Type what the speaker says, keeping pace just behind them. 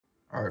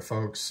All right,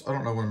 folks, I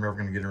don't know when I'm ever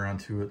going to get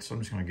around to it, so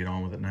I'm just going to get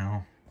on with it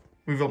now.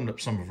 We've opened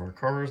up some of our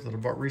cars that I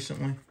bought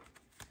recently.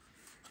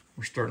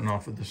 We're starting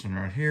off with this one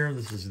right here.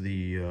 This is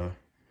the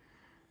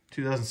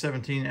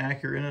 2017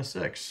 Acura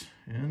NSX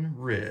in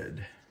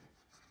red.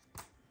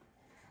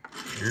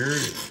 Here it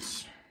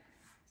is.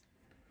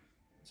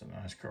 It's a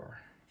nice car.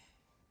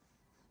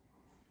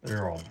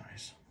 They're all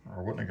nice, or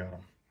I wouldn't have got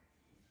them.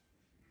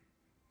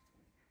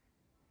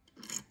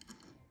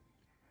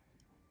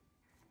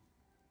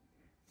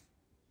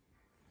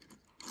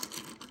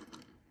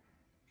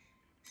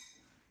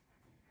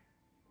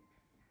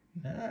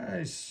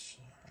 Nice,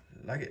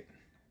 I like it.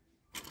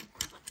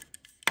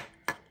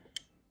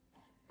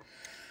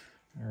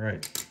 All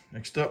right,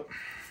 next up,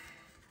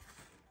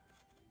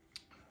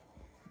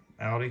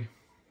 Audi.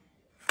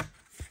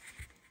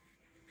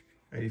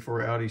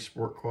 84 Audi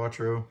Sport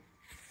Quattro.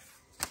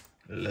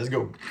 Let's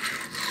go.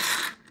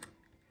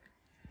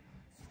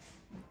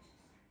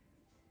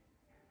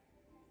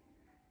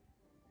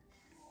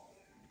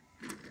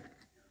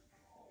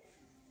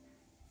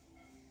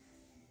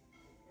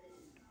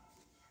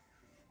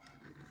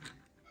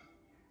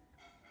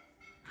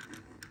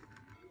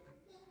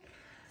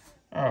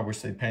 Oh, I wish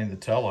they'd painted the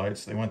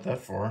taillights. They went that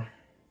far.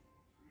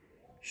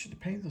 Should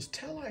have painted those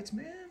taillights,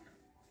 man.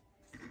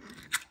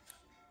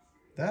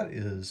 That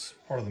is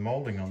part of the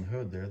molding on the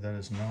hood there. That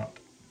is not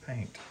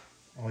paint.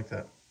 I like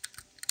that.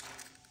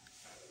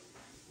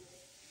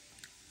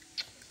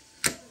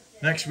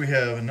 Next we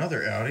have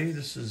another Audi.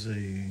 This is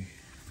a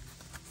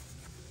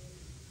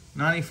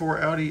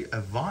 94 Audi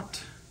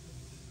Avant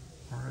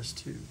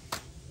RS2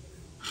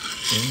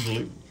 in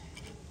blue.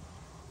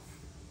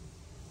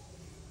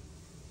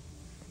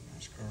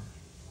 Nice car.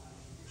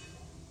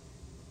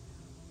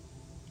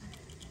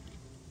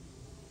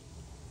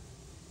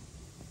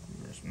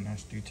 There's some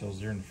nice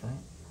details there in the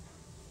front.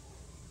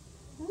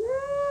 Woo!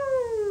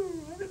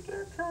 Look at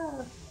that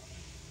car.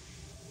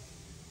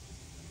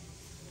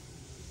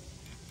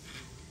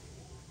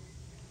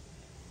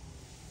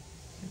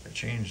 I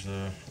changed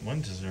the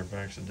lenses there by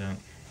accident.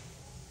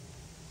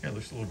 Yeah, it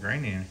looks a little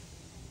grainy.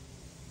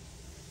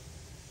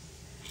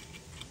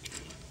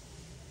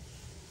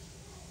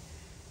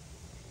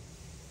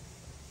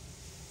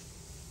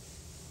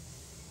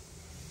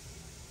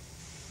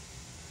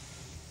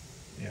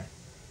 Yeah.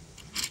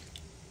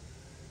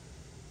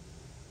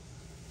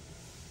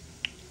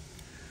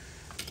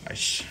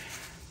 Nice.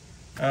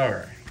 All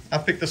right. I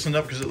picked this one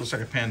up because it looks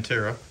like a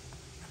Pantera.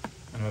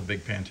 I'm a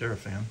big Pantera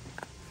fan.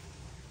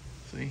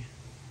 See?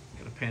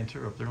 Got a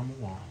Pantera up there on the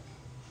wall.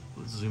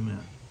 Let's zoom in.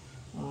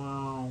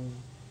 Wow.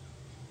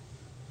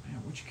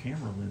 Man, which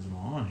camera lens am I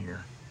on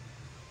here?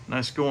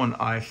 Nice going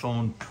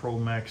iPhone Pro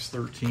Max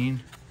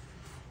 13.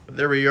 But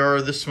there we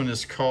are. This one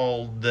is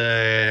called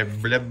the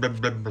blah blah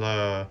blah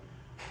blah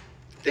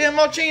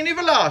Demartini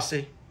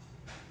Veloci.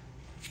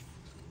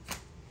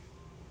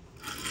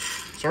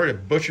 Sorry to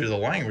butcher the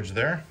language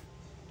there.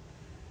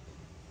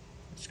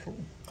 That's cool.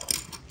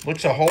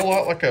 Looks a whole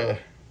lot like a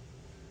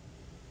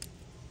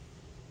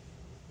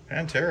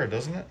Pantera,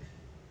 doesn't it?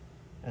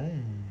 I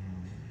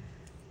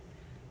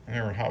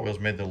remember when Hot Wheels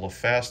made the La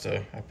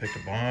Fasta. I picked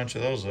a bunch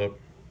of those up.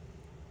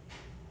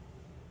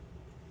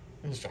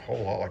 It looks a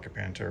whole lot like a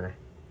Pantera.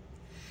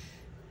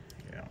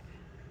 Yeah.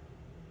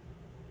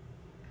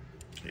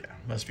 Yeah,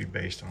 must be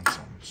based on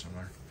something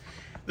similar.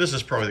 This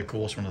is probably the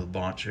coolest one of the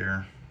bunch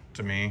here,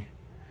 to me.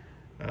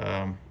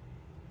 I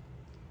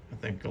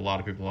think a lot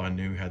of people I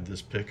knew had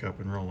this pickup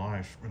in real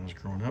life when I was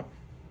growing up.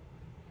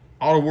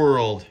 Auto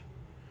World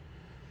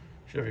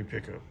Chevy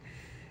pickup.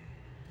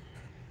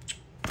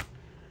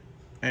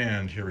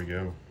 And here we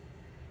go.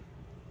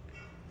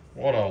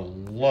 What a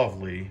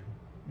lovely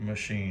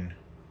machine.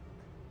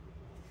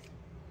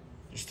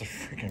 Just a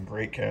freaking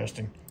great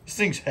casting. This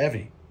thing's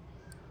heavy.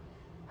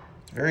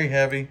 Very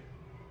heavy.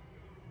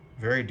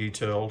 Very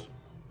detailed.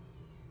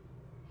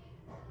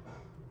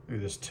 Ooh,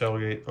 this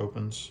tailgate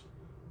opens.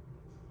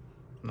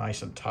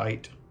 Nice and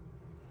tight.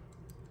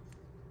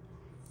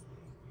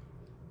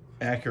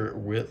 Accurate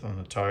width on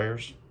the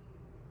tires.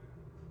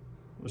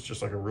 Looks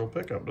just like a real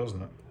pickup,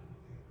 doesn't it?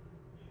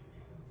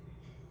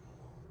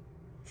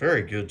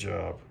 Very good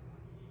job.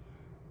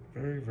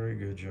 Very, very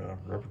good job.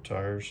 Rubber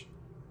tires.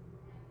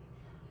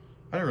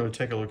 I didn't really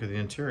take a look at the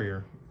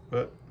interior,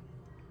 but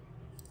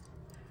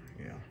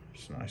yeah,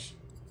 it's nice.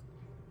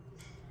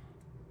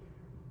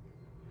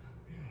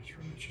 Yeah,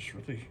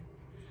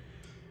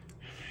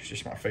 it's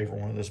just my favorite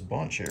one of this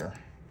bunch here.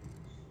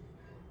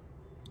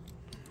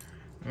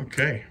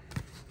 Okay.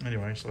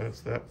 Anyway, so that's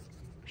that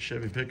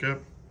Chevy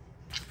pickup.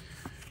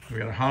 We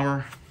got a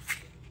Hummer.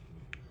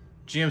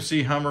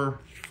 GMC Hummer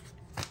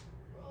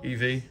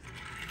EV.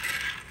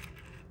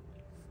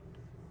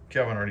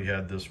 Calvin already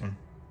had this one.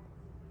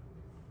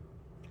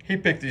 He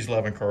picked these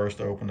 11 cars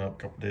to open up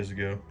a couple days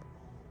ago.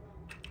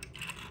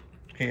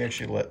 He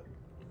actually let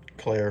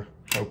Claire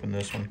open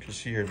this one because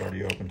he had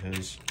already opened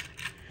his.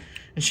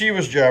 And she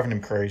was driving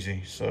him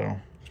crazy, so.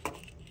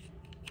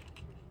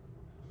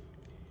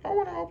 I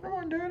want to open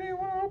one, Daddy. I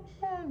want to open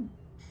one.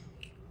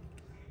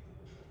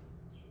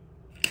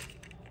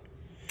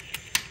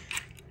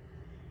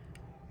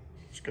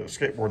 got a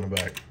skateboard in the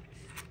back.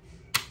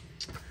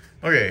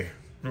 Okay,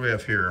 what do we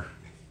have here?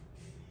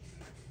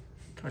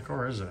 What kind of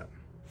car is that?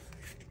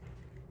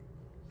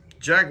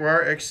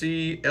 Jaguar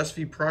XC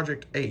SV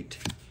Project 8.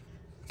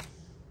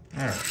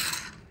 All right.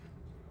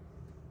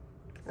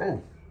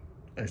 Oh,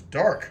 it's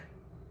dark.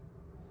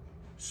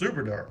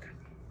 Super dark.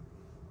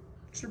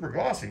 Super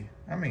glossy.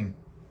 I mean,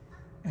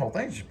 the whole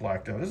thing's just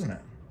blacked out, isn't it?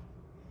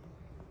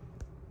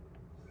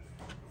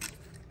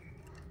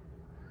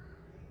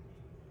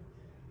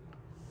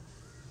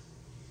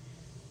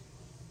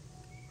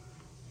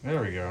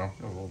 There we go.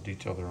 Got a little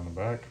detail there on the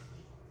back.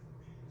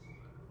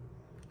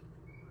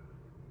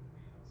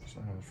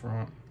 Side of the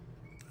front.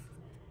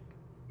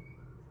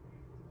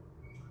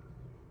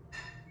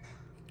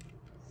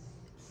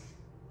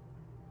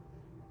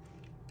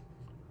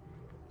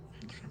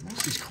 Most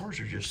of these cars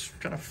are just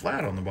kind of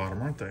flat on the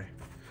bottom, aren't they?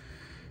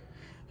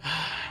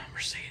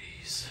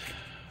 Mercedes.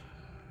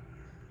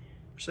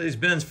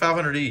 Mercedes-Benz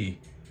 500E.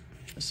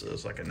 This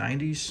is like a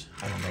 90s.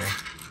 I don't know.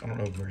 I don't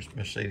know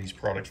Mercedes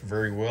products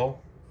very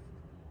well.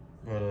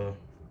 But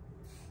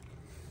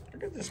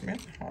look at this, man.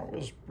 I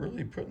was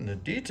really putting the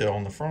detail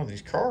on the front of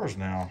these cars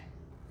now.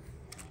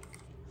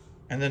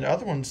 And then the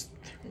other ones,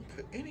 they won't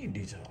put any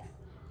detail.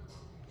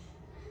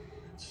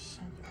 It's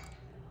something.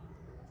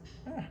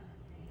 Ah,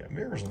 got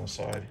mirrors on the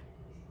side.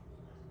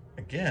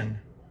 Again,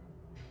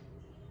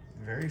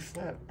 very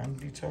flat,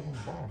 undetailed on the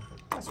bottom. But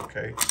that's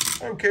okay.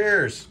 Who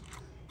cares?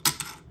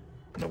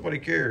 Nobody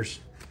cares.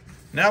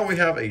 Now we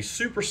have a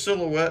super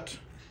silhouette.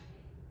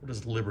 What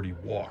is Liberty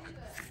Walk?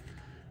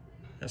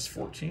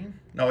 S14?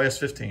 No,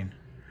 S15.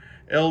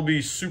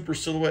 LB Super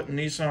Silhouette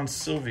Nissan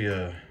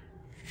Silvia.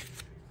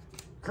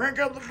 Crank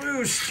up the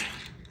boost.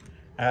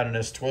 I had an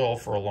S12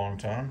 for a long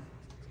time.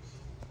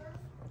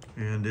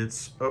 And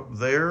it's up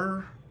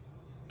there,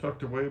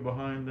 tucked away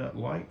behind that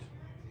light.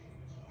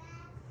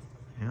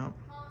 Yep.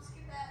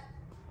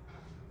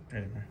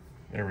 Anyway,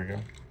 there we go.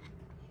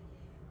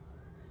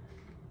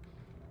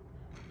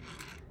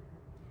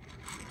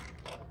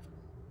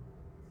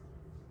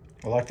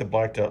 I like the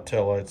blacked out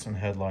taillights and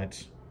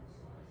headlights.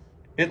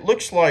 It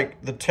looks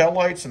like the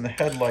taillights and the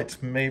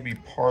headlights may be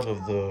part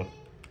of the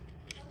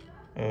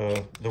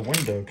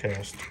window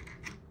cast.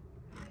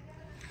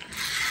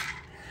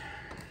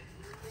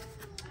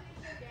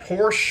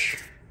 Porsche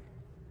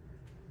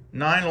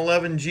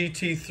 911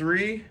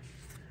 GT3,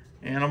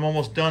 and I'm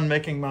almost done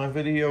making my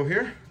video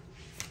here.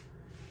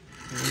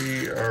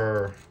 We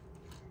are,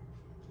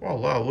 wow,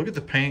 wow, look at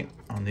the paint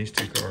on these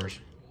two cars.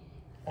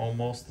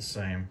 Almost the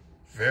same.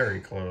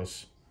 Very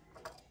close.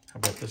 How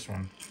about this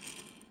one?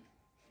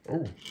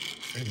 Oh,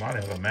 we might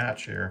have a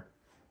match here.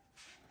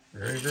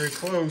 Very, very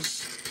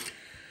close.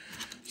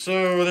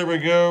 So there we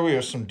go. We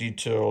have some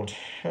detailed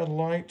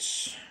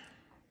headlights,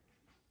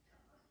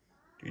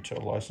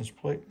 detailed license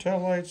plate,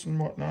 taillights and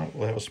whatnot.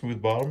 We'll have a smooth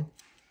bottom.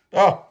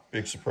 Oh,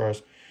 big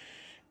surprise.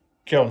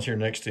 Calvin's here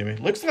next to me.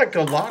 Looks like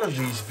a lot of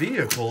these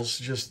vehicles,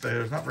 just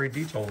there's not very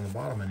detailed on the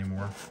bottom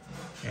anymore.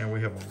 And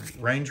we have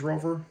a Range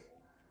Rover.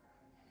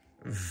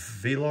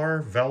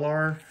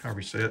 Velar, however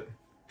you say it.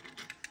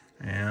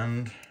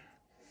 And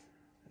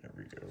there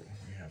we go.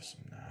 We have some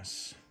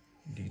nice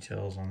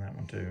details on that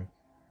one too.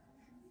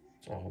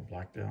 It's all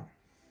blacked out.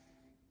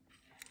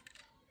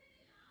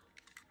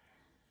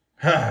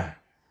 Ha!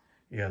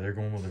 Yeah, they're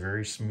going with a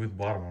very smooth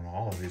bottom on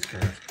all of these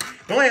cars.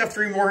 We only have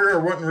 3 more here. I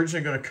wasn't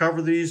originally going to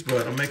cover these,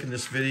 but I'm making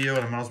this video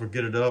and I might as well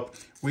get it up.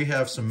 We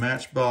have some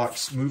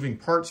Matchbox moving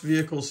parts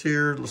vehicles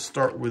here. Let's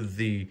start with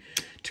the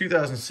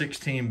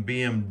 2016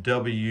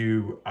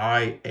 BMW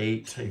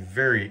i8, a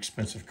very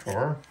expensive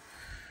car,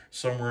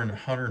 somewhere in the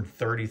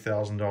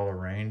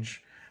 $130,000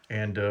 range,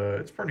 and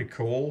it's pretty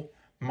cool.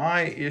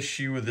 My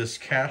issue with this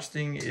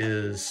casting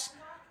is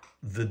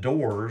the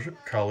door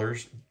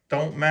colors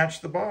don't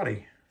match the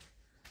body,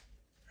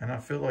 and I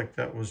feel like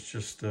that was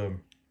just, I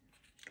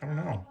don't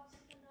know.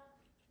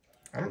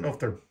 I don't know if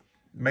they're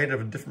made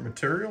of a different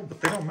material,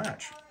 but they don't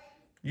match.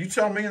 You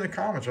tell me in the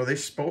comments, are they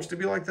supposed to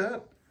be like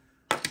that?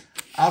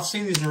 I've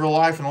seen these in real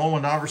life, and the only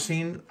one I've ever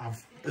seen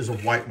is a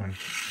white one. I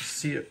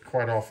see it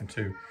quite often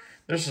too.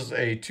 This is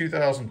a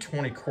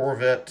 2020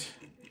 Corvette,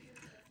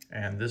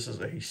 and this is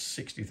a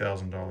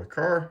 $60,000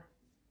 car.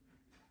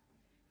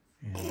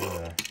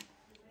 And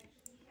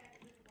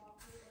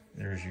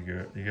there's you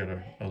go. You got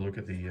a look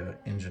at the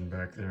engine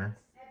back there.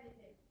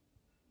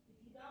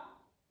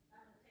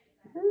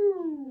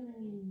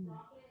 Woo.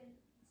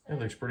 It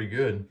looks pretty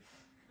good.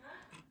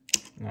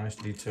 Nice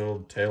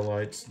detailed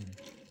taillights.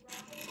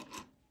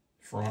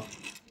 Front.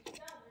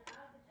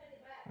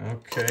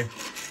 Okay.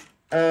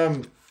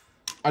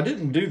 I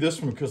didn't do this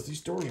one because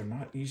these doors are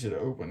not easy to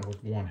open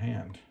with one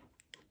hand.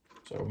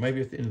 So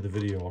maybe at the end of the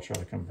video, I'll try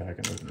to come back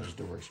and open those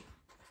doors.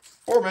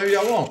 Or maybe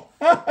I won't.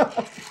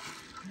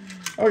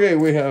 Okay,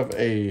 we have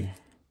a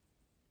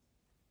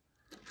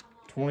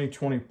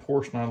 2020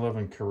 Porsche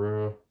 911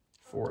 Carrera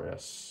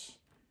 4S.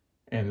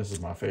 And this is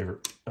my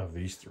favorite of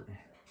these 3.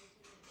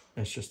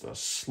 It's just a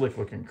slick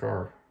looking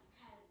car.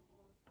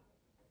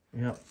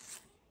 Yep.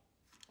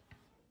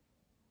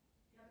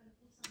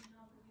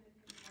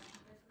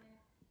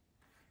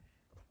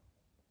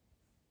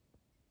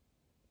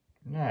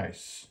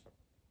 Nice.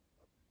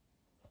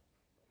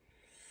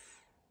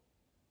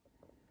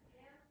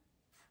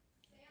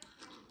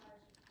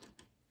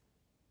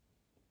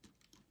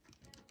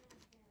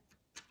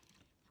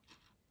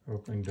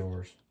 Opening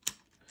doors.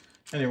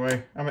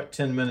 Anyway, I'm at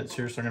 10 minutes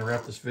here, so I'm going to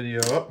wrap this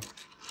video up.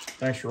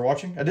 Thanks for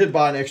watching. I did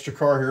buy an extra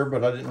car here,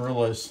 but I didn't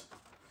realize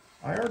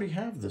I already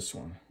have this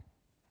one.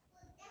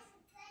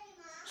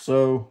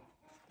 So,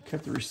 I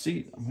kept the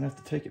receipt. I'm going to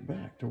have to take it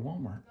back to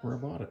Walmart where I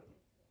bought it.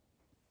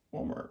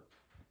 Walmart.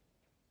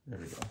 There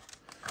we go.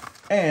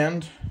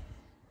 And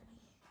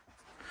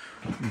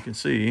you can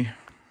see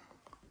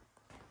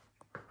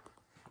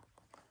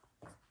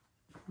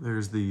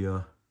there's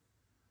the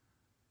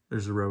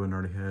row I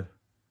already had.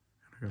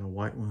 I got a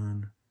white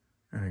one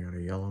and I got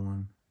a yellow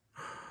one.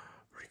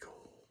 Pretty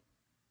cool.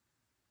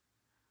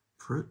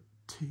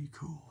 Pretty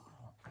cool.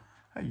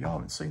 Hey, y'all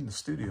haven't seen the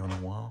studio in a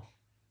while.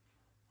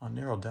 I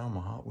narrowed down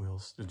my Hot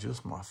Wheels to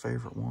just my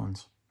favorite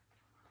ones.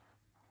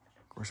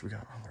 Of course, we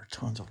got our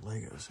tons of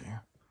Legos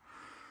here.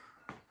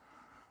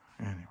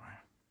 Anyway,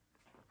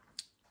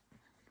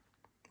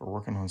 we're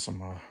working on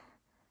some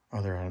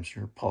other items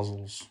here.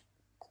 Puzzles,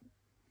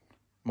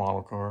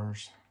 model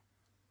cars.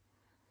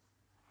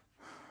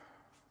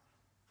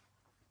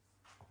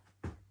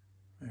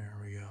 There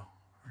we go.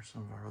 There's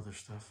some of our other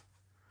stuff.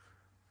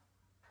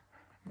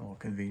 A little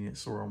convenience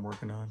store I'm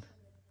working on.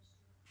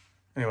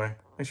 Anyway,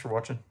 thanks for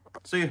watching.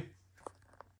 See you.